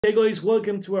Hey guys,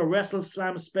 welcome to a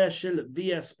WrestleSlam special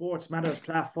via Sports Matters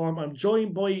platform. I'm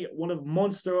joined by one of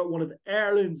Munster, one of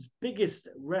Ireland's biggest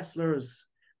wrestlers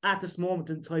at this moment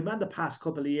in time and the past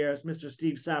couple of years, Mr.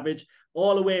 Steve Savage,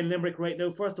 all the way in Limerick right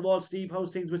now. First of all, Steve,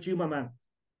 how's things with you, my man?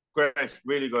 Great,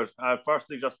 really good.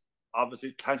 Firstly, just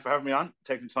obviously, thanks for having me on,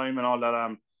 taking time and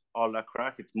all that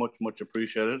crack. It's much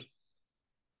appreciated.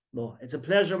 No, it's a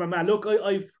pleasure, my man. Look,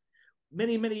 I've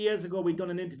many years ago we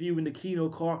done an interview in the Kino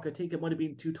Cork. I think it might have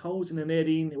been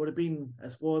 2018. It would have been, I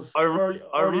suppose, I early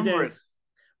remember it. days.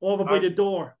 Over by I the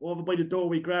door, over by the door,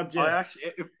 we grabbed I you. actually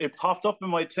it popped up in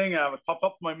my thing. It popped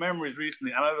up in my memories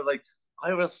recently, and I was like,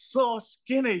 I was so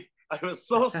skinny. I was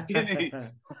so skinny.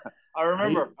 I I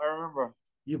remember. I remember.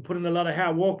 you put in a lot of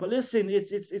hard work. But listen,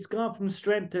 it's gone from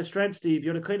strength to strength, Steve.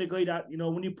 You're the kind of guy that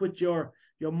when you put your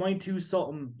mind to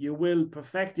something, you will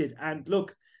perfect it. And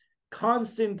look,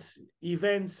 constant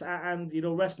events and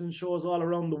wrestling shows all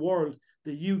around the world,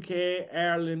 the UK,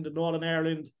 Ireland, and Northern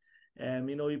Ireland.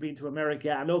 You've been to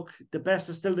America, and look, the best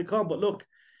is still to come. But look,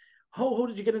 how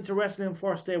did you get into wrestling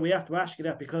first day? We have to ask you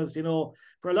that because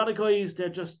for a lot of guys they're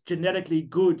just genetically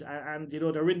good and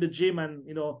they're in the gym and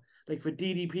like for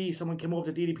DDP, someone came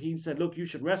over to DDP and said, "Look, you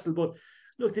should wrestle." But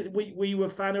look, were you a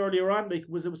fan earlier on? Like,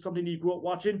 was it something you grew up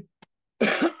watching?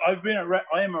 I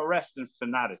am a wrestling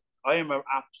fanatic. I am an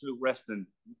absolute wrestling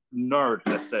nerd.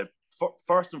 Let's say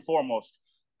first and foremost,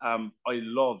 I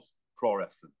love pro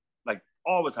wrestling. Like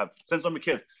always have since I'm a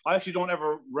kid. I actually don't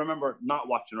ever remember not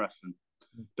watching wrestling.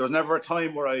 There was never a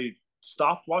time where I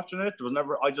stopped watching it. There was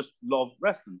never. I just love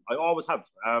wrestling. I always have.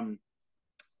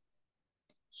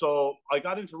 So I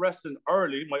got into wrestling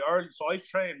early. So I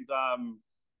trained.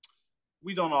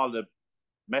 We done all the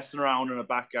messing around in the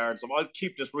backyard. So I'll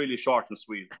keep this really short and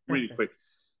sweet, really quick.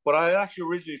 But I actually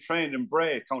originally trained in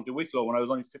Bray, County Wicklow, when I was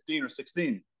only 15 or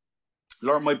 16.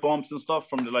 Learned my bumps and stuff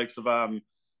from the likes of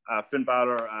Finn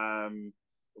Balor.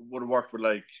 Would have worked with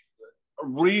like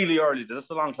really early. This is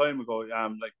a long time ago.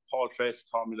 Like Paul Tracy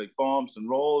taught me like bumps and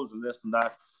rolls and this and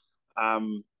that.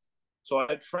 So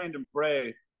I trained in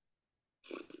Bray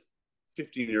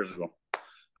 15 years ago.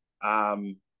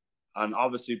 And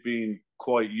obviously being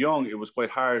quite young, it was quite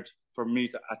hard for me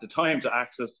at the time to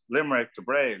access Limerick to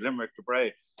Bray.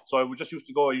 So I would just used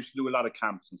to go. I used to do a lot of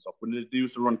camps and stuff when they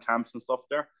used to run camps and stuff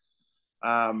there.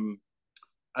 And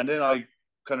then I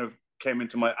kind of came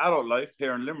into my adult life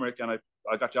here in Limerick, and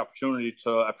I got the opportunity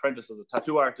to apprentice as a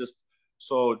tattoo artist.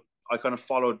 So I kind of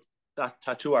followed that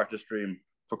tattoo artist dream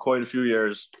for quite a few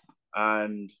years.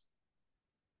 And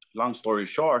long story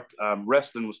short,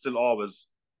 wrestling was still always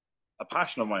a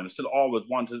passion of mine. I still always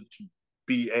wanted to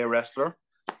be a wrestler.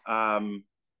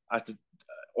 At the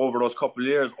Over those couple of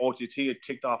years, OTT had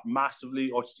kicked off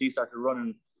massively. OTT started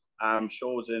running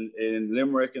shows in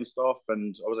Limerick and stuff,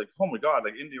 and I was like, oh my god,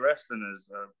 like indie wrestling is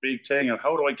a big thing, and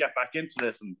how do I get back into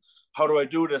this, and how do I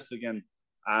do this again?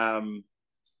 And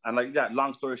like that,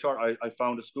 long story short, I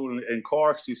found a school in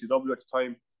Cork, CCW at the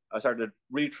time. I started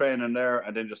retraining there,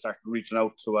 and then just started reaching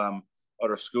out to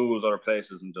other schools, other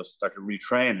places, and just started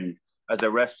retraining as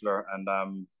a wrestler. And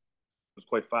it was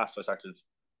quite fast. So I started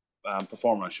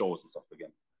performing on shows and stuff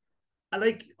again. And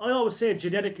like I always say,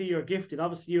 genetically you're gifted.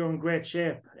 Obviously, you're in great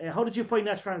shape. How did you find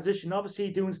that transition?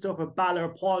 Obviously, doing stuff with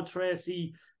Balor, Paul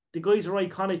Tracy, the guys are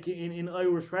iconic in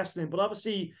Irish wrestling. But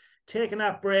obviously, taking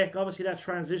that break, obviously that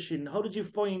transition. How did you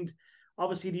find?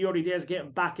 Obviously, the early days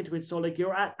getting back into it. So, like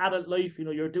your adult life,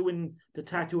 you're doing the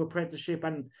tattoo apprenticeship,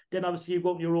 and then obviously you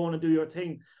go on your own and do your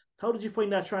thing. How did you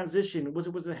find that transition? Was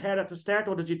it hard at the start,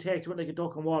 or did you take to it like a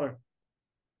duck in water?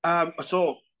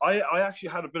 So I actually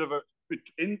had a bit of a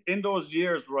in those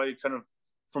years where I kind of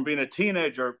from being a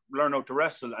teenager learn how to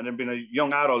wrestle and then being a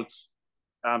young adult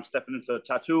stepping into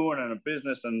tattooing and a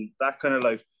business and that kind of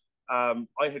life. I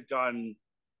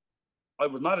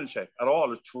was not in shape at all. I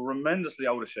was tremendously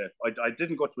out of shape. I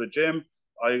didn't go to a gym.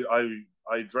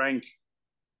 I drank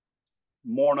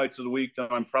more nights of the week than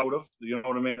I'm proud of. You know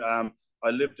what I mean?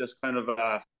 I lived this kind of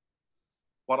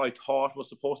what I thought was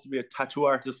supposed to be a tattoo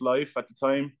artist life at the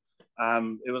time.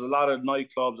 It was a lot of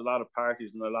nightclubs, a lot of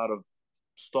parties, and a lot of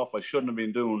stuff I shouldn't have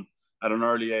been doing at an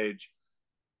early age.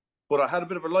 But I had a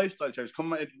bit of a lifestyle change.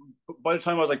 By the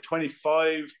time I was like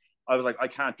 25, I was like, I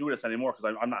can't do this anymore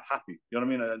because I'm not happy. You know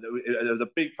what I mean? It was a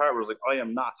big part where I was like, I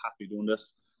am not happy doing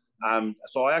this.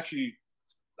 So I actually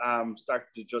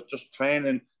started just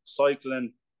training,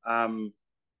 cycling.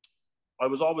 I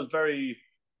was always very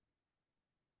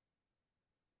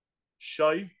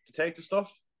shy to take the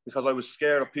stuff because I was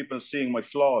scared of people seeing my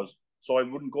flaws. So I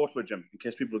wouldn't go to a gym in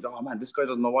case people go, oh man, this guy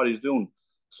doesn't know what he's doing.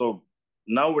 So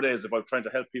nowadays, if I'm trying to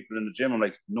help people in the gym, I'm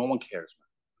like, no one cares, man.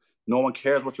 No one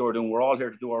cares what you're doing. We're all here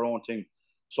to do our own thing.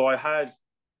 So I had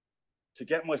to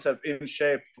get myself in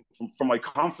shape for my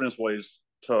confidence wise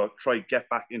to try get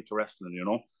back into wrestling, you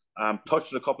know.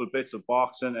 Touched a couple of bits of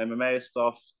boxing, MMA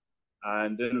stuff,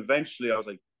 and then eventually I was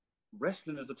like,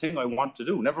 wrestling is the thing I want to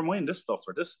do. Never mind this stuff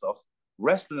or this stuff.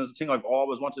 Wrestling is the thing I've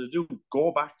always wanted to do.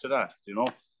 Go back to that, you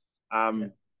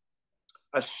know.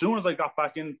 As soon as I got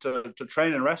back into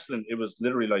training wrestling, it was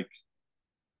literally like,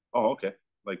 oh, okay,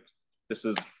 like this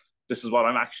is what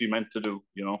I'm actually meant to do,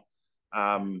 you know.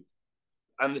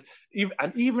 And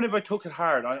even if I took it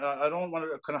hard, I don't want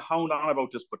to kind of hound on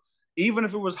about this, but even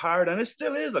if it was hard, and it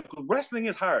still is, like wrestling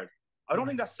is hard. I don't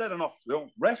think that's said enough. You know,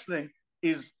 wrestling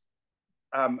is.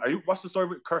 What's the story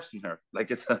with cursing here?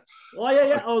 Like it's a. Oh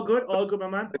yeah, all good, my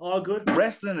man, all good.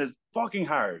 Wrestling is fucking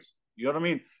hard. You know what I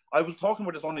mean? I was talking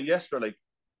about this only yesterday. Like,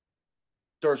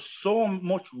 there's so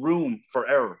much room for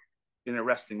error in a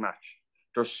wrestling match.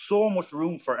 There's so much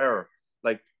room for error.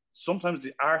 Like sometimes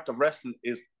the art of wrestling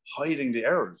is hiding the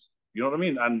errors. You know what I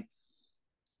mean? And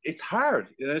it's hard,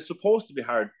 and it's supposed to be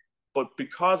hard. But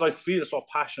because I feel so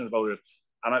passionate about it,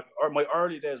 and my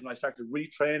early days when I started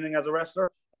retraining as a wrestler,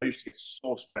 I used to get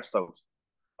so stressed out.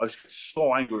 I was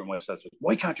so angry with myself. Like,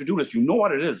 why can't you do this? You know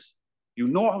what it is. You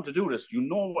know how to do this. You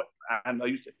know what. And I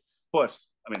used to, but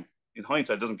I mean, in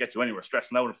hindsight, it doesn't get you anywhere.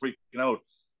 Stressing out and freaking out,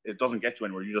 it doesn't get you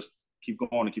anywhere. You just keep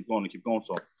going and keep going and keep going.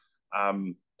 So,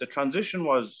 the transition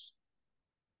was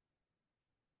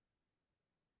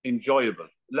enjoyable.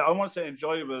 I want to say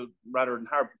enjoyable rather than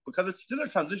hard, because it's still a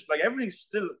transition. Like everything's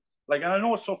still like, and I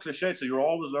know it's so cliche. So you're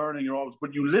always learning.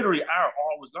 But you literally are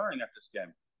always learning at this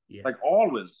game. Yeah. Like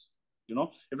always. You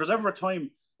know, if there's ever a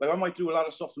time, like I might do a lot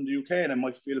of stuff in the UK and it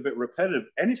might feel a bit repetitive.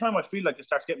 Anytime I feel like it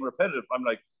starts getting repetitive, I'm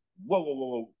like,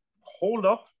 whoa, hold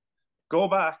up, go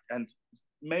back and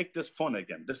make this fun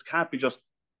again. This can't be just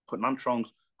putting on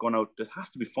trunks, going out. This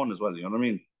has to be fun as well. You know what I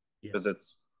mean? Because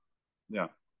it's, yeah.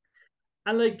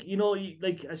 And like, you know,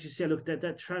 like as you say, look,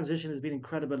 that transition has been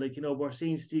incredible. Like, you know, we're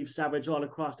seeing Steve Savage all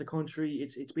across the country.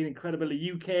 It's been incredible.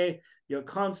 The UK, you're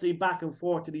constantly back and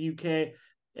forth to the UK.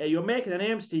 You're making a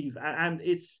name, Steve, and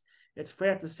it's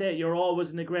fair to say you're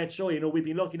always in a great show. You know, we've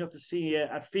been lucky enough to see you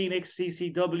at Phoenix,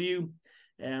 CCW.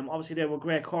 Obviously, there were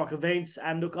great Cork events,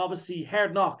 and look, obviously,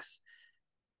 Knox,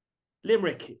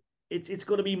 Limerick. It's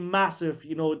going to be massive.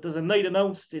 You know, there's a night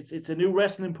announced. It's a new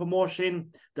wrestling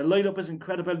promotion. The lineup is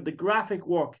incredible. The graphic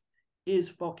work is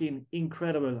fucking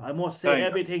incredible. I must say,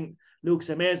 everything looks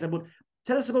amazing. But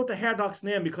tell us about the Knox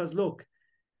name, because look,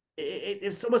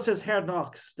 if someone says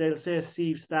Knox, they'll say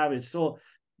Steve Savage. So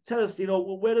tell us, you know,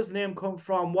 where does the name come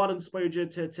from? What inspired you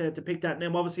to pick that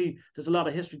name? Obviously, there's a lot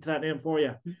of history to that name for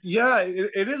you. Yeah,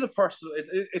 it is a personal.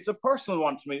 It's a personal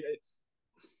one to me.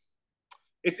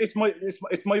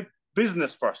 It's my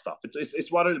business first off.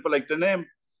 It's what it. But like the name,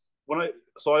 I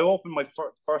opened my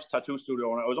first tattoo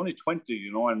studio when I was only 20,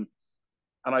 you know, and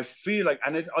I feel like,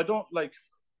 and I don't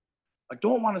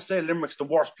want to say Limerick's the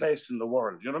worst place in the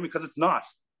world, you know what I mean? Because it's not.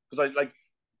 Because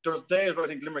there's days where I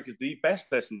think Limerick is the best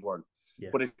place in the world,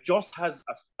 but it just has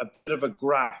a bit of a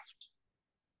graft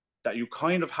that you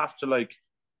kind of have to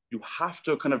you have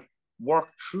to kind of work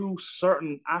through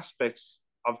certain aspects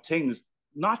of things,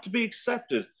 not to be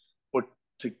accepted, but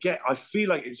to get. I feel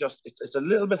like it's a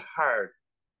little bit hard,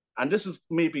 and this is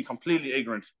maybe completely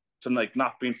ignorant to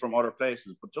not being from other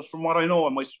places, but just from what I know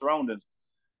in my surroundings,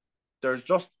 there's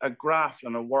just a graft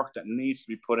and a work that needs to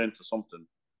be put into something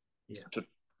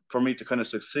for me to kind of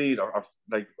succeed or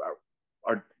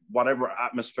whatever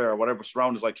atmosphere or whatever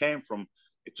surroundings I came from.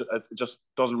 It just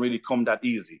doesn't really come that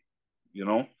easy, you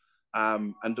know.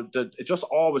 And it just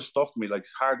always stuck with me, like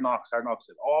Hard Knocks.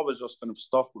 It always just kind of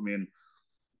stuck with me,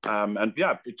 and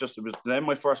yeah, it was then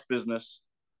my first business,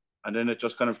 and then it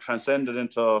just kind of transcended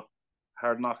into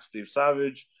Hard Knocks Steve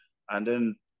Savage, and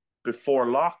then before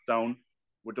lockdown,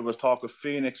 there was talk of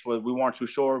Phoenix. Well, we weren't too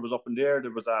sure. It was up in the air. There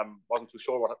was wasn't too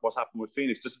sure what was happening with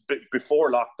Phoenix just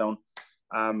before lockdown.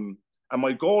 And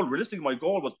my goal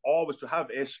was always to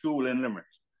have a school in Limerick.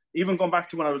 Even going back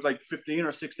to when I was like 15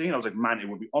 or 16, I was like, man, it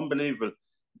would be unbelievable,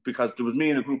 because there was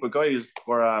me and a group of guys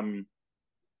were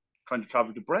trying to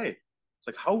travel to Bray. It's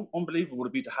like, how unbelievable would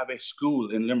it be to have a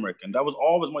school in Limerick? And that was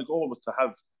always my goal, was to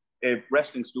have a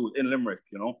wrestling school in Limerick.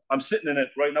 You know, I'm sitting in it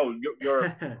right now.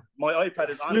 My iPad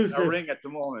is on a ring at the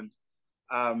moment.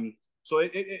 So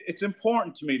it's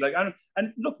important to me. Like,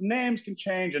 and look, names can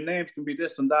change and names can be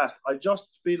this and that. I just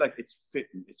feel like it's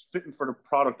fitting. It's fitting for the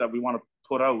product that we want to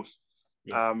put out.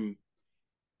 Yeah. And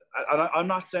I'm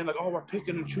not saying like, oh, we're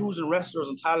picking and choosing wrestlers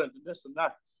and talent and this and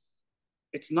that.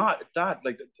 It's not that.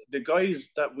 Like the guys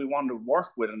that we want to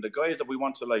work with and the guys that we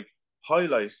want to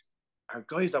highlight are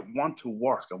guys that want to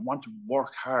work and want to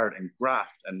work hard and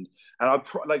graft. And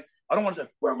like, I don't want to say,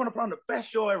 we're going to put on the best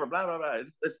show ever, blah, blah, blah.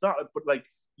 It's not, but like,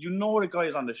 you know the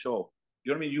guys on the show.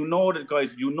 You know what I mean? You know the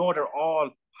guys, you know they're all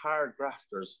hard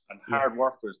grafters and hard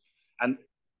workers. And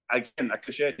again, a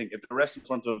cliche thing, if the rest in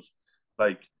front of,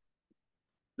 like,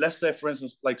 let's say, for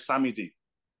instance, like Sammy D.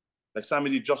 Like Sammy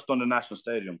D just done the National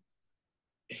Stadium.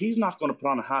 He's not going to put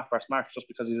on a half-assed match just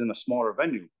because he's in a smaller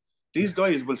venue. These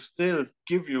guys will still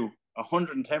give you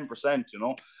 110%, you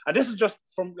know. And this is just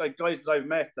from like guys that I've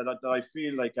met that I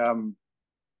feel like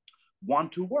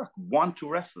want to work, want to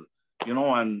wrestle, you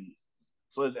know. And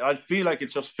so I feel like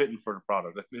it's just fitting for the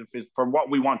product. I feel it's for what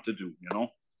we want to do, you know.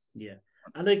 Yeah.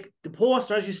 And like the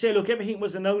poster, as you say, look, everything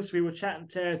was announced. We were chatting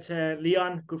to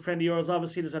Leon, good friend of yours.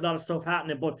 Obviously, there's a lot of stuff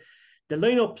happening, but the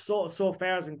lineup so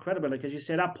far is incredible. Like, as you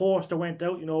said, that poster went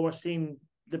out. You know, we're seeing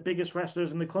the biggest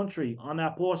wrestlers in the country on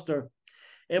that poster.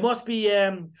 It must be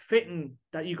fitting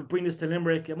that you could bring this to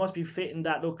Limerick. It must be fitting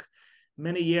that, look,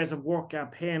 many years of work are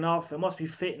paying off. It must be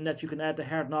fitting that you can add the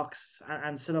Hard Knocks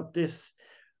and set up this,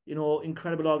 you know,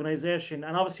 incredible organisation.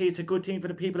 And obviously, it's a good thing for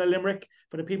the people of Limerick,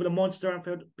 for the people of Munster, and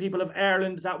for the people of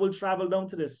Ireland that will travel down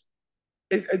to this.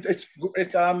 It's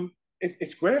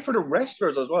great for the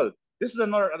wrestlers as well. This is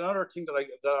another thing that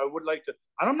I would like to,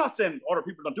 and I'm not saying other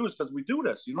people don't do this because we do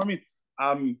this. You know what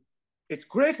I mean? It's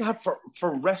great to have for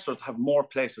wrestlers to have more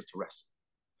places to wrestle.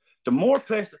 The more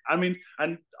places, I mean,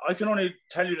 and I can only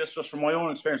tell you this just from my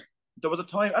own experience. There was a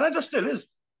time, and it just still is,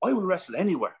 I will wrestle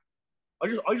anywhere.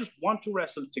 I just want to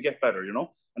wrestle to get better, you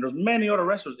know. And there's many other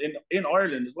wrestlers in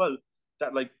Ireland as well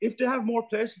that, like, if they have more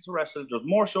places to wrestle, there's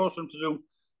more shows for them to do.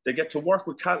 They get to work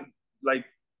with like,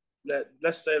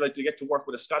 let's say, like, they get to work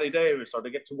with a Scotty Davis, or they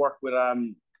get to work with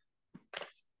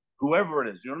whoever it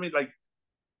is. You know what I mean? Like,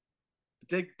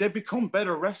 they become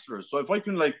better wrestlers. So if I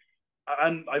can, like,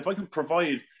 and if I can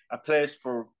provide a place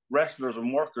for wrestlers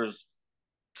and workers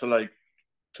to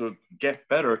get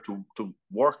better, to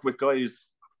work with guys,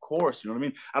 of course, you know what I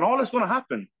mean? And all that's going to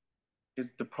happen is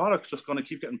the product's just going to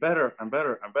keep getting better and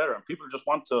better and better. And people just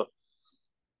want to,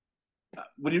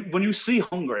 when you see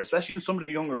hunger, especially in some of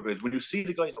the younger guys, when you see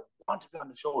the guys that want to be on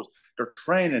the shows, they're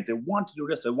training, they want to do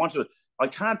this, they want to, I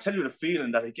can't tell you the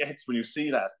feeling that it gets when you see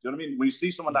that. Do you know what I mean? When you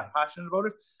see someone that passionate about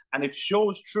it, and it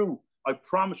shows true. I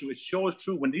promise you, it shows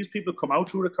true. When these people come out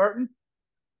through the curtain,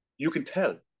 you can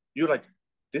tell. You're like,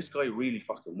 this guy really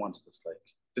fucking wants this. Like,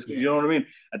 this, you know what I mean?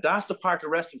 And that's the part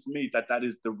of wrestling for me that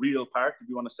is the real part, if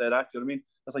you want to say that. You know what I mean?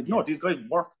 That's like, no, these guys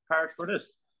work hard for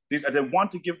this. They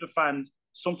want to give the fans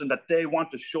something that they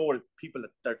want to show people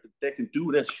that they can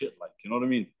do this shit. Like, you know what I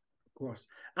mean? Of course.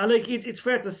 And like, it's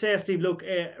fair to say, Steve, look,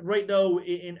 right now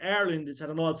in Ireland, it's at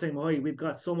an all-time high. We've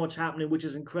got so much happening, which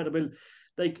is incredible.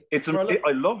 Like,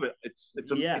 I love it. It's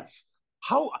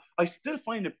how I still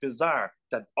find it bizarre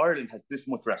that Ireland has this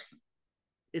much wrestling.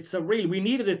 It's surreal. We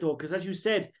needed it though, because as you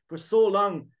said, for so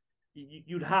long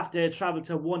you'd have to travel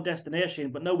to one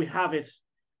destination, but now we have it,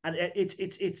 and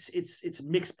it's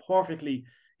mixed perfectly.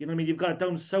 You know what I mean? You've got it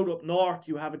down south, up north.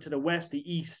 You have it to the west,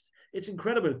 the east. It's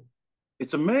incredible.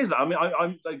 It's amazing. I mean,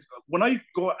 I'm like, when I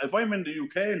go, if I'm in the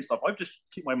UK and stuff, I just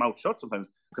keep my mouth shut sometimes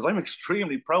because I'm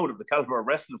extremely proud of the caliber of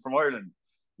wrestling from Ireland.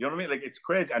 You know what I mean? Like, it's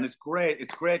crazy, and it's great.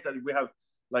 It's great that we have,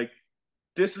 like,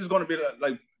 this is going to be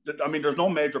like, I mean, there's no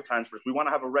major plans for this. We want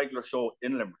to have a regular show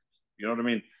in Limerick. You know what I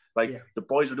mean? Like, the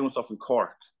boys are doing stuff in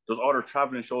Cork. There's other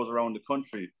traveling shows around the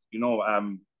country. You know,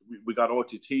 we got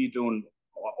OTT doing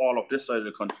all up this side of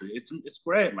the country. It's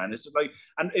great, man. It's like,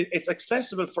 and it's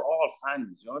accessible for all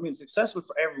fans. You know what I mean? It's accessible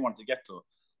for everyone to get to,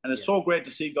 and it's so great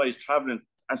to see guys traveling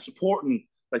and supporting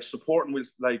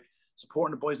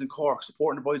the boys in Cork,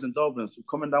 supporting the boys in Dublin, so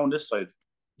coming down this side.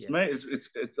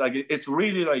 It's like, it's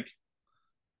really like,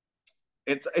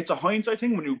 it's a hindsight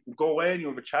thing when you go away and you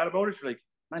have a chat about it. You're like,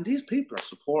 man, these people are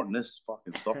supporting this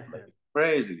fucking stuff. Like, it's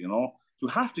crazy, you know. You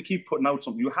have to keep putting out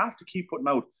something. You have to keep putting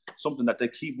out something that they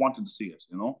keep wanting to see it,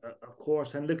 you know? Of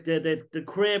course. And look, the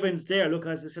cravings there. Look,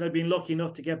 as I said, I've been lucky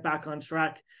enough to get back on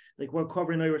track. Like, we're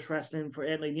covering Irish wrestling for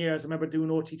 8-9 years. I remember doing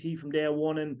OTT from day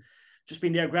one and just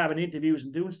being there grabbing interviews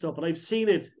and doing stuff. But I've seen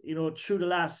it, you know, through the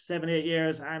last 7-8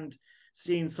 years and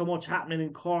seeing so much happening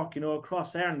in Cork, you know,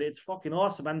 across Ireland. It's fucking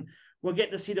awesome. And we're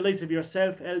getting to see the likes of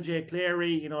yourself, LJ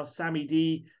Cleary, you know, Sammy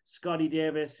D, Scotty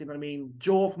Davis, you know what I mean?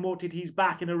 Joe from OTT's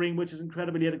back in the ring, which is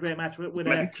incredible. He had a great match with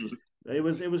it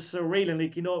was surreal. And,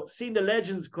 like, you know, seeing the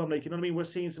legends come, like, you know what I mean? We're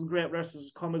seeing some great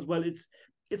wrestlers come as well.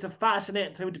 It's a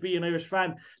fascinating time to be an Irish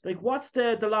fan. Like, what's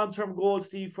the long-term goal,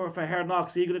 Steve, for Hard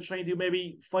Knocks? Are you going to try and do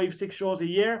maybe 5-6 shows a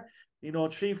year? You know,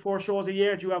 3-4 shows a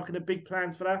year? Do you have kind of big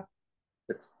plans for that?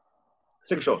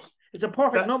 Six shows. It's a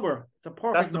perfect number. It's a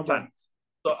perfect number. Plan.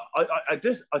 So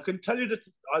I can tell you this.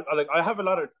 I have a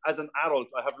lot of, as an adult,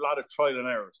 I have a lot of trial and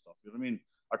error stuff. You know what I mean?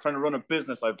 I'm trying to run a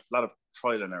business. I have a lot of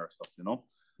trial and error stuff. You know.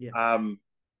 Yeah.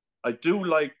 I do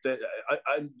like that.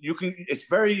 You can. It's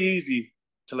very easy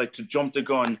to jump the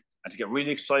gun and to get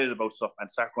really excited about stuff and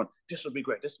start going, this will be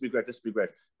great, this will be great, this will be great.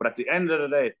 But at the end of the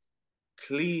day,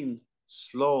 clean,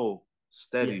 slow,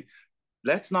 steady. Yeah.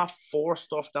 Let's not force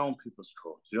stuff down people's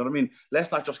throats. You know what I mean?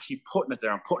 Let's not just keep putting it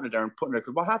there and putting it there and putting it there.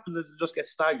 Because what happens is it just gets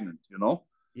stagnant, you know?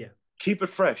 Yeah. Keep it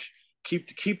fresh.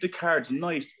 Keep the cards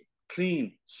nice,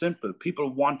 clean, simple.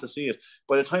 People want to see it.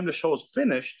 By the time the show is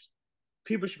finished,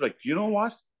 people should be like, you know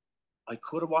what? I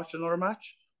could have watched another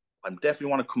match. I definitely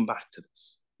want to come back to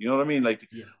this. You know what I mean? Like,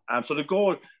 yeah. So the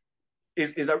goal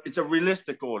it's a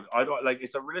realistic goal.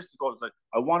 It's a realistic goal. It's like,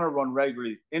 I want to run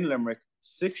regularly in Limerick,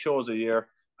 6 shows a year.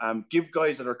 Give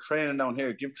guys that are training down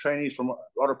here, give trainees from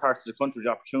other parts of the country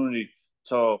the opportunity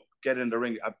to get in the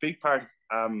ring. A big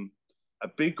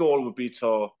goal would be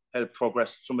to help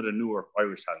progress some of the newer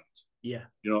Irish talents. Yeah.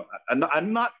 You know,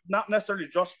 and not necessarily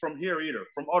just from here either,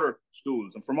 from other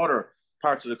schools and from other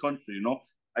parts of the country, you know.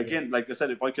 Again, like I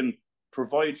said, if I can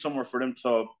provide somewhere for them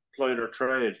to ply their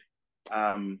trade,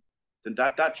 then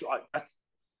that's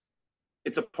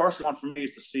it's a personal one for me,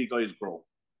 is to see guys grow,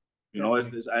 you know,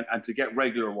 and to get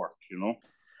regular work, you know.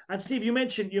 And Steve, you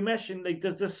mentioned like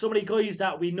there's so many guys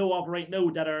that we know of right now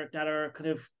that are kind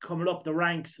of coming up the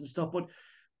ranks and stuff, but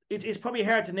it's probably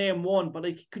hard to name one. But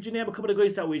like, could you name a couple of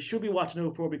guys that we should be watching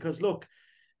out for? Because look,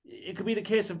 it could be the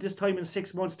case of this time in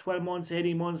 6 months, 12 months,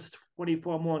 18 months,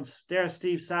 24 months. There's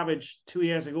Steve Savage 2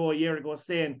 years ago, a year ago,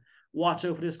 saying, watch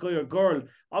out for this guy or girl.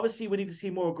 Obviously, we need to see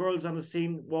more girls on the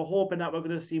scene. We're hoping that we're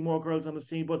going to see more girls on the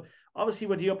scene. But obviously,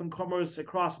 with the up-and-comers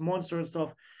across Munster and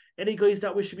stuff, any guys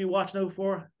that we should be watching out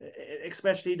for,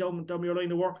 especially down your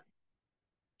line of work?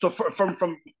 So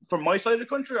from my side of the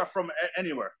country, or from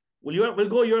anywhere? We'll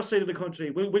go your side of the country.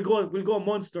 We'll go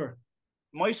Munster.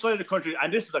 My side of the country,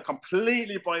 and this is a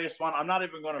completely biased one. I'm not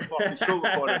even going to fucking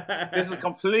sugarcoat it. This is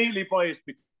completely biased.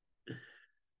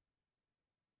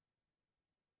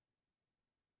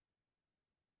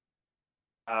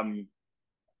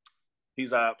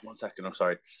 He's 1 second. I'm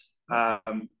sorry.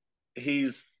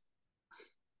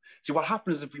 See, what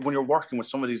happens when you're working with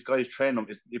some of these guys, training them,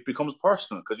 it becomes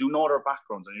personal, because you know their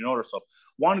backgrounds and you know their stuff.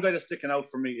 One guy that's sticking out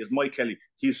for me is Mike Kelly.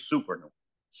 He's super new,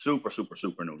 super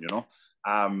new. You know,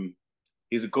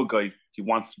 he's a good guy. He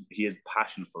has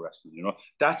passion for wrestling. You know,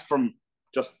 that's from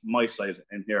just my side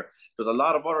in here. There's a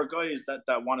lot of other guys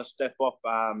that want to step up.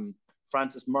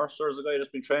 Francis Mercer is a guy that's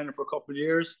been training for a couple of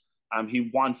years.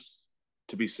 He wants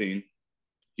to be seen.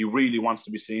 He really wants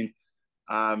to be seen.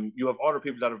 You have other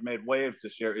people that have made waves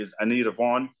this year. Is Anita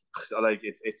Vaughan. Like,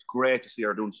 it's great to see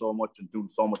her doing so much and doing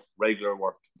so much regular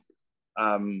work.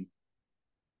 Oh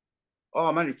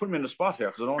man, you put me in the spot here,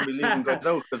 because I don't want to be leaving guys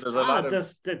out, because there's a lot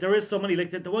of. There is so many,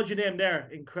 like the ones you named there,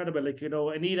 incredible. Like, you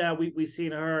know, Anita, we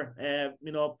seen her.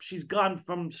 You know, she's gone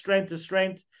from strength to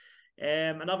strength.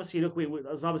 And obviously, look,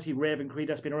 there's obviously Raven Creed,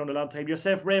 that's been around a long time.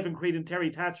 Yourself, Raven Creed, and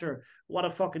Terry Thatcher. What a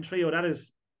fucking trio that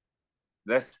is.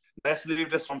 Let's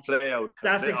leave this one play out.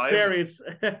 That's experience.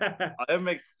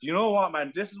 You know what,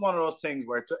 man? This is one of those things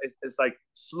where it's like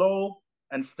slow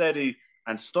and steady,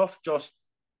 and stuff just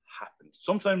happens.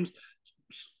 Sometimes,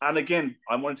 and again,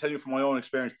 I'm going to tell you from my own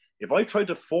experience, if I try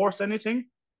to force anything,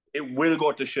 it will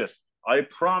go to shit. I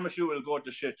promise you it'll go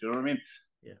to shit. You know what I mean?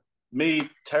 Yeah. Me,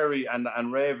 Terry,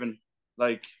 and Raven,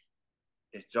 like,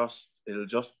 it'll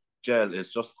just gel.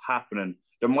 It's just happening.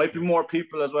 There might be more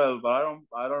people as well, but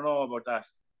I don't know about that.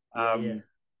 Yeah.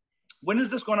 When is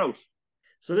this going out?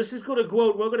 So this is going to go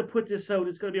out. We're going to put this out.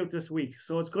 It's going to be out this week.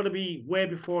 So it's going to be way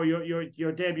before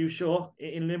your debut show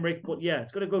in Limerick. But yeah,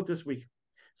 it's going to go out this week.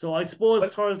 So I suppose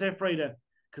Thursday, Friday,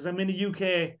 because I'm in the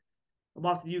UK. I'm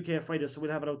off to the UK Friday, so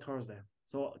we'll have it out Thursday.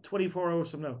 So 24 hours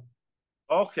from now.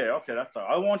 Okay, that's all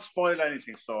right. I won't spoil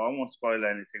anything.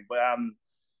 But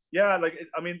yeah, like,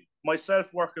 I mean,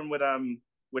 myself working with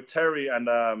Terry and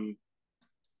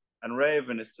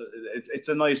Raven, it's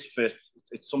a nice fit.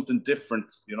 It's something different,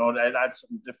 you know. It adds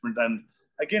something different, and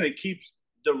again, it keeps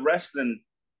the wrestling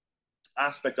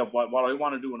aspect of what I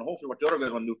want to do, and hopefully what the other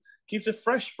guys want to do, keeps it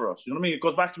fresh for us. You know what I mean? It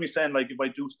goes back to me saying, like, if I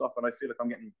do stuff and I feel like I'm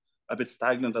getting a bit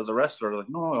stagnant as a wrestler, like,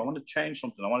 no, I want to change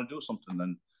something. I want to do something,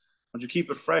 and once you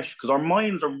keep it fresh, because our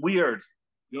minds are weird.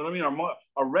 You know what I mean?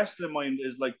 Our wrestling mind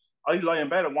is like, I lie in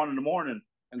bed at 1 a.m.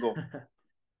 and go,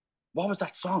 what was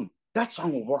that song? That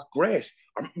song will work great.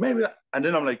 Or maybe and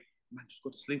then I'm like, man, just go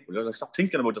to sleep. Like, stop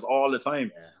thinking about this all the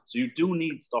time. Yeah. So you do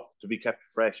need stuff to be kept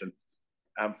fresh, and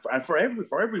for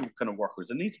every kind of workers,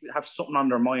 they need to have something on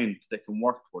their mind they can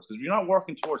work towards. Because if you're not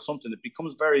working towards something, it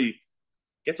becomes very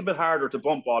gets a bit harder to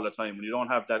bump all the time when you don't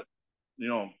have that,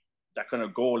 that kind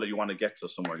of goal that you want to get to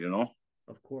somewhere.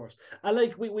 Of course. I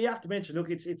like we have to mention, look,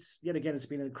 it's yet again, it's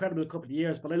been an incredible couple of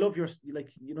years, but I love your, like,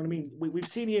 you know what I mean? We've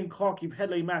seen you in Cork, you've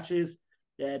headline matches,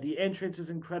 the entrance is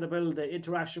incredible, the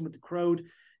interaction with the crowd.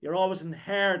 You're always in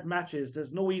hard matches.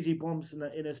 There's no easy bumps in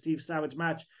a Steve Savage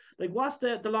match. Like, what's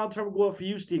the long term goal for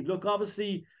you, Steve? Look,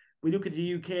 obviously, we look at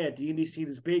the UK. The indie scene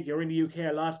is big. You're in the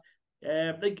UK a lot.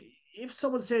 Like, if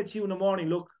someone said to you in the morning,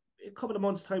 look, a couple of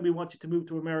months' time, we want you to move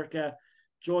to America,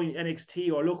 join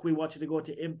NXT, or look, we want you to go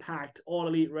to Impact, All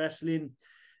Elite Wrestling.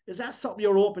 Is that something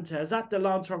you're open to? Is that the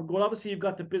long term goal? Obviously, you've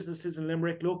got the businesses in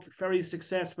Limerick. Look, very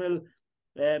successful,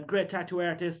 great tattoo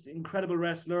artist, incredible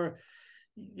wrestler.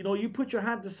 You know, you put your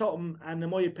hand to something, and in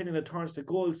my opinion, it turns to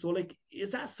gold. So, like,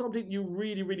 is that something you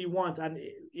really, really want? And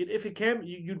if it came,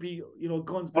 you'd be,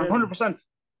 guns blazing. 100%,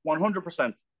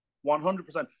 100%,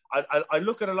 100%. I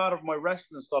look at a lot of my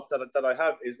wrestling stuff that I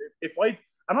have is if I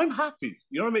and I'm happy.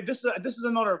 You know what I mean? This is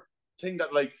another thing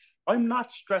that, like, I'm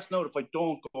not stressed out if I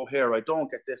don't go here, I don't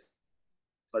get this,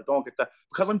 I don't get that,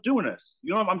 because I'm doing this.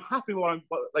 I'm happy with what I'm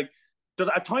like. There's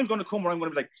a time's going to come where I'm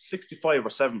going to be like 65 or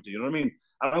 70. You know what I mean?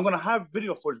 And I'm going to have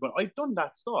video footage going, I've done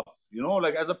that stuff.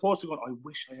 Like, as opposed to going, I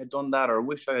wish I had done that, or I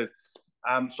wish I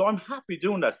had. So I'm happy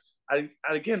doing that. And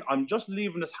again, I'm just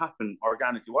leaving this happen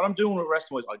organically. What I'm doing with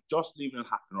wrestling is I'm just leaving it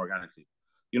happen organically.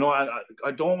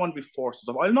 I don't want to be forced.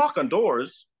 I'll knock on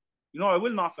doors. I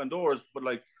will knock on doors, but,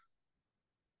 like,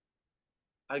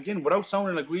 again, without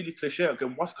sounding like really cliche, okay,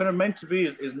 what's kind of meant to be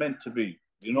is meant to be.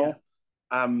 Yeah.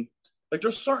 Like,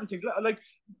 there's certain things, like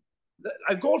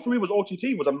a goal for me was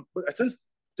OTT. Since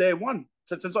day one,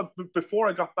 before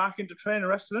I got back into training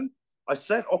wrestling, I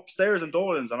sat upstairs in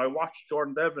Dolan's and I watched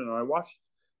Jordan Devlin and I watched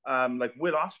like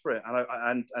Will Ospreay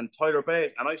and Tyler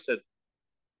Bate, and I said,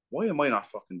 why am I not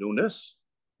fucking doing this?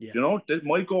 Yeah.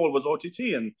 My goal was OTT,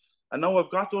 and now I've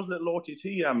got those little OTT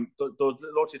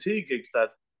gigs that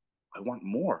I want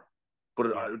more, but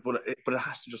it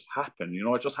has to just happen.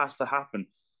 It just has to happen.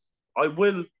 I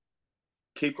will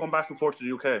keep going back and forth to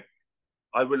the UK.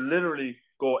 I will literally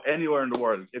go anywhere in the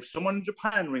world. If someone in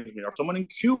Japan rings me, or someone in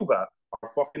Cuba, or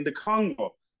fucking the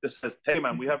Congo, that says, "Hey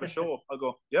man, we have a show," I'll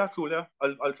go, "Yeah, cool, yeah,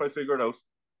 I'll try to figure it out."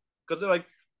 Because, like,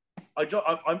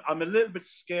 I'm a little bit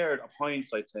scared of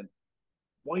hindsight, saying,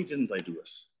 why didn't I do it?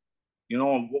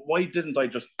 Why didn't I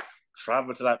just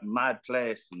travel to that mad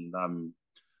place? And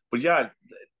but yeah,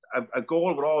 a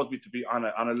goal would always be to be on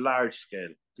a large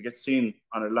scale, to get seen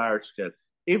on a large scale.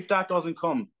 If that doesn't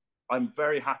come, I'm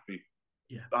very happy.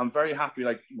 Yeah. I'm very happy,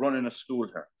 like, running a school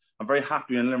here. I'm very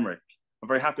happy in Limerick. I'm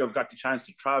very happy I've got the chance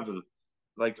to travel.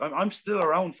 Like, I'm still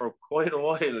around for quite a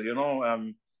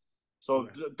while. So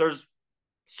there's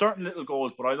certain little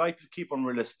goals, but I like to keep them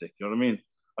realistic. You know what I mean?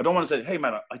 I don't want to say, hey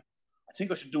man, I think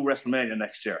I should do WrestleMania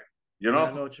next year. Yeah,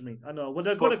 I know what you mean. I know. Well,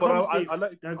 they're going to come, Steve.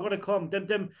 They're going to come.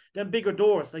 Them bigger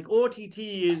doors. Like, OTT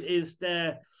is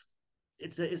the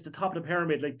top of the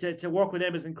pyramid. Like, to work with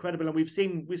them is incredible, and we've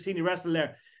seen you wrestle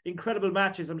there. Incredible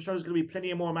matches. I'm sure there's going to be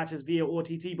plenty of more matches via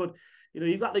OTT. But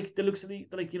you've got, like, the looks of the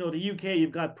UK.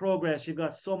 You've got Progress. You've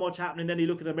got so much happening. Then you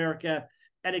look at America,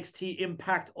 NXT,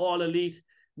 Impact, All Elite,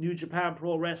 New Japan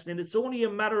Pro Wrestling. It's only a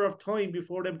matter of time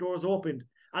before them doors opened.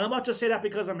 And I'm not just saying that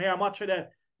because I'm here. I'm not trying to,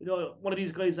 one of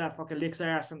these guys that fucking licks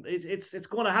arse, and it's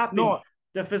going to happen. No.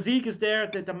 The physique is there.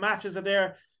 The matches are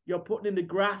there. You're putting in the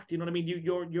graft. You know what I mean?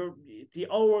 You're the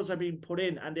hours are being put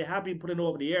in, and they have been put in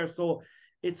over the years. So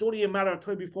it's only a matter of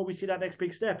time before we see that next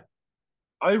big step.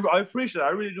 I appreciate it.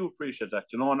 I really do appreciate that.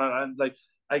 And like,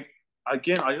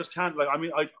 again, I just can't, like, I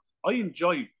mean, I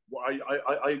enjoy.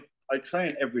 I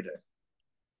train every day.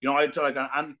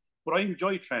 But I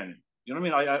enjoy training. You know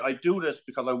what I mean? I do this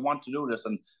because I want to do this,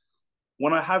 and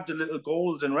when I have the little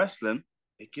goals in wrestling,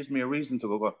 it gives me a reason to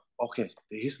go, okay,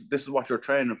 this is what you're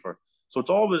training for. So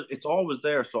it's always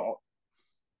there. So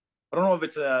I don't know if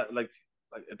it's like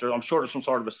I'm sure there's some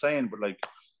sort of a saying, but, like,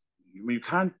 you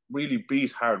can't really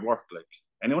beat hard work. Like,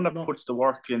 anyone that puts the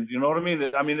work in, you know what I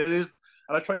mean? I mean, it is,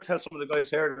 and I try to tell some of the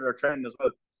guys here that are training as well,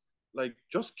 like,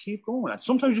 just keep going. And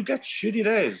sometimes you get shitty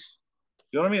days.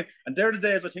 You know what I mean? And they're the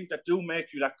days, I think, that do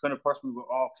make you that kind of person who go,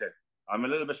 oh, okay, I'm a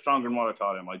little bit stronger than what I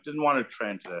thought I am. I didn't want to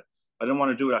train today. I didn't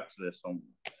want to do that today. So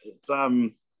it's I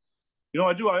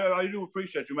do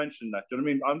appreciate you mentioning that. You know what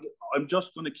I mean? I'm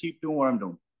just going to keep doing what I'm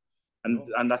doing,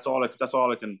 and that's all I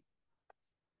can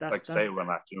say when I'm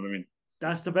at. You know what I mean?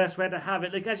 That's the best way to have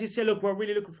it. Like, as you say, look, we're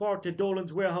really looking forward to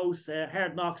Dolan's Warehouse,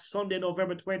 Hard Knocks, Sunday,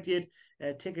 November 20th.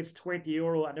 Tickets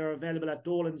 €20, and they're available at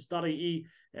dolans.ie.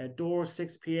 Doors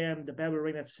 6 p.m. The bell will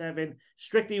ring at 7.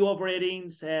 Strictly over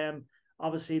 18s.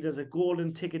 Obviously, there's a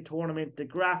golden ticket tournament. The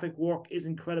graphic work is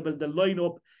incredible. The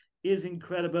lineup is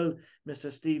incredible.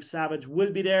 Mr. Steve Savage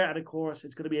will be there. And of course,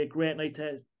 it's going to be a great night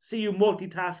to see you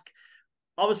multitask.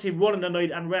 Obviously, running the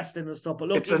night and wrestling and stuff. But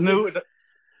look,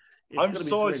 I'm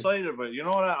so excited about it. You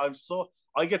know what?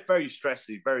 I get very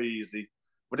stressy, very easy.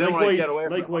 But then when I get away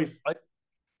from it,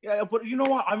 yeah, but you know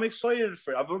what? I'm excited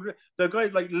for it. The guy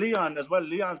like Leon as well.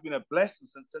 Leon's been a blessing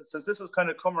since this has kind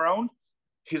of come around.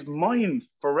 His mind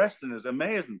for wrestling is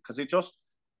amazing because he just,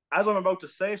 as I'm about to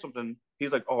say something,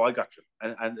 he's like, "Oh, I got you,"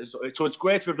 and so it's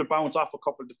great to be able to bounce off a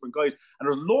couple of different guys. And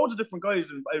there's loads of different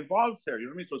guys involved here. You know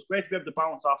what I mean? So it's great to be able to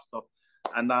bounce off stuff.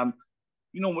 And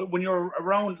you know, when you're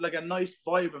around like a nice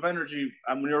vibe of energy,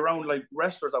 and when you're around like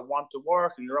wrestlers that want to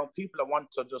work, and you're around people that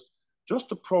want to just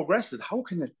to progress it, how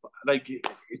can it like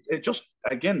it just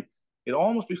again it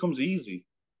almost becomes easy.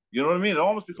 You know what I mean? It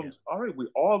almost becomes all right. We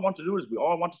all want to do is we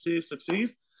all want to see it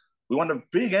succeed. We want a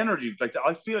big energy. Like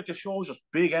I feel like the show is just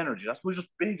big energy. That's just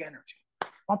big energy. I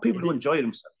want people to enjoy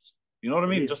themselves. You know what I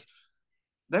mean? Just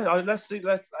let's see.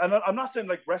 And I'm not saying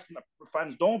like wrestling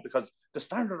fans don't, because the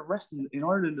standard of wrestling in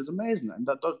Ireland is amazing, and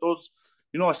that those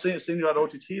you know I seen you at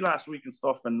OTT last week and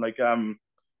stuff, and like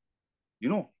you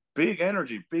know, big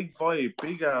energy, big vibe,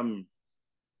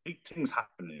 big things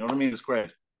happening. You know what I mean? It's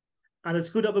great. And it's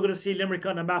good that we're going to see Limerick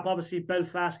on the map. Obviously,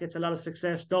 Belfast gets a lot of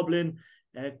success, Dublin,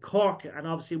 Cork, and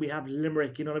obviously we have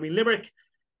Limerick. You know what I mean? Limerick,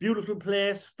 beautiful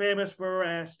place, famous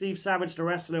for Steve Savage, the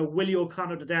wrestler, Willie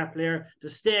O'Connor, the dart player, the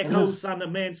steakhouse on the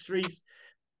main street.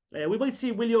 We might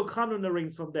see Willie O'Connor in the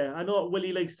ring someday. I know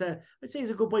Willie likes to, I'd say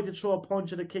he's a good boy to throw a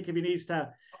punch and a kick if he needs to.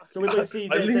 So we might see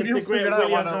the great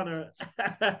Willie O'Connor.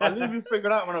 I'll leave you figure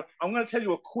that one out. I'm going to tell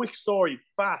you a quick story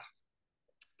fast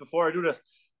before I do this.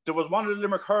 There was one of the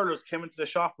Limerick hurlers came into the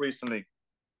shop recently.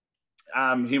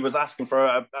 He was asking for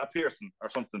a piercing or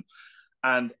something.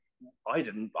 And I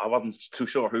wasn't too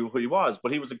sure who he was,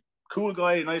 but he was a cool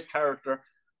guy, nice character.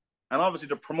 And obviously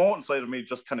the promoting side of me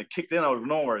just kind of kicked in out of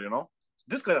nowhere, you know.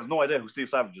 This guy has no idea who Steve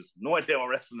Savage is, no idea what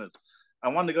wrestling is.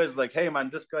 And one of the guys was like, "Hey man,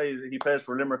 this guy, he plays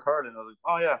for Limerick hurling." And I was like,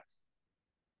 "Oh yeah."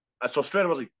 And so straight I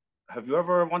was like, "Have you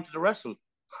ever wanted to wrestle?"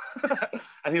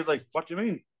 And he's like, "What do you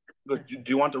mean?" He goes, do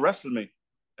you want to wrestle me?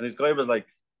 And his guy was like,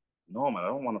 "No man, I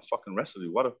don't want to fucking wrestle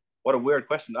you. What a weird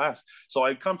question to ask." So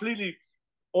I completely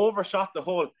overshot the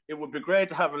whole, it would be great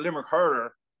to have a Limerick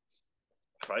hurler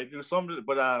try to do something,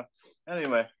 but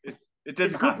anyway, it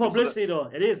didn't. It's good publicity though.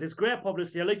 It is. It's great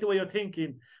publicity. I like the way you're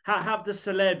thinking. Have the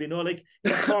celeb, you know, like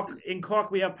in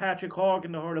Cork we have Patrick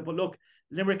Horgan, the hurler, but look,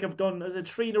 Limerick have done, is it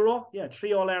 3 in a row? Yeah,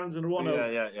 3 All-Irelands in a row now.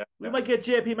 Yeah. We might get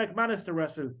JP McManus to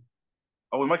wrestle.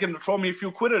 Oh, we might get him to throw me a few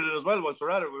quid at it as well once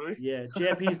we're at it, will we? Yeah,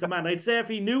 JP's the man. I'd say if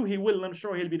he knew, he will, and I'm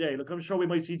sure he'll be there. Look, I'm sure we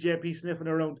might see JP sniffing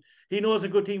around. He knows a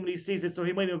good team when he sees it, so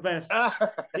he might invest.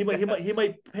 he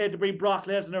might pay to bring Brock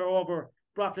Lesnar over.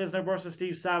 Brock Lesnar versus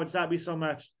Steve Savage. That'd be some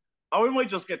match. Oh, we might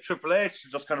just get Triple H to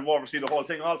just kind of oversee the whole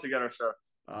thing altogether, sir.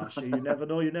 Oh, sure, you never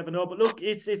know. But look,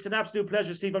 it's an absolute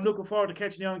pleasure, Steve. I'm looking forward to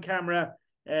catching you on camera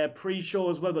pre-show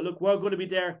as well. But look, we're going to be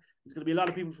there. There's going to be a lot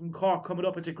of people from Cork coming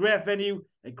up. It's a great venue,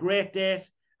 a great date,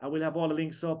 and we'll have all the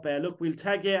links up. Look, we'll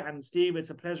tag you. And Steve, it's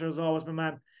a pleasure as always, my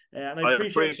man. And I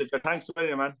appreciate it. Thanks a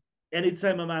million, man.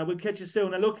 Anytime, my man. We'll catch you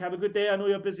soon. And look, have a good day. I know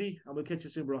you're busy, and we'll catch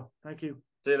you soon, bro. Thank you.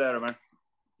 See you later, man.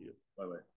 Bye-bye.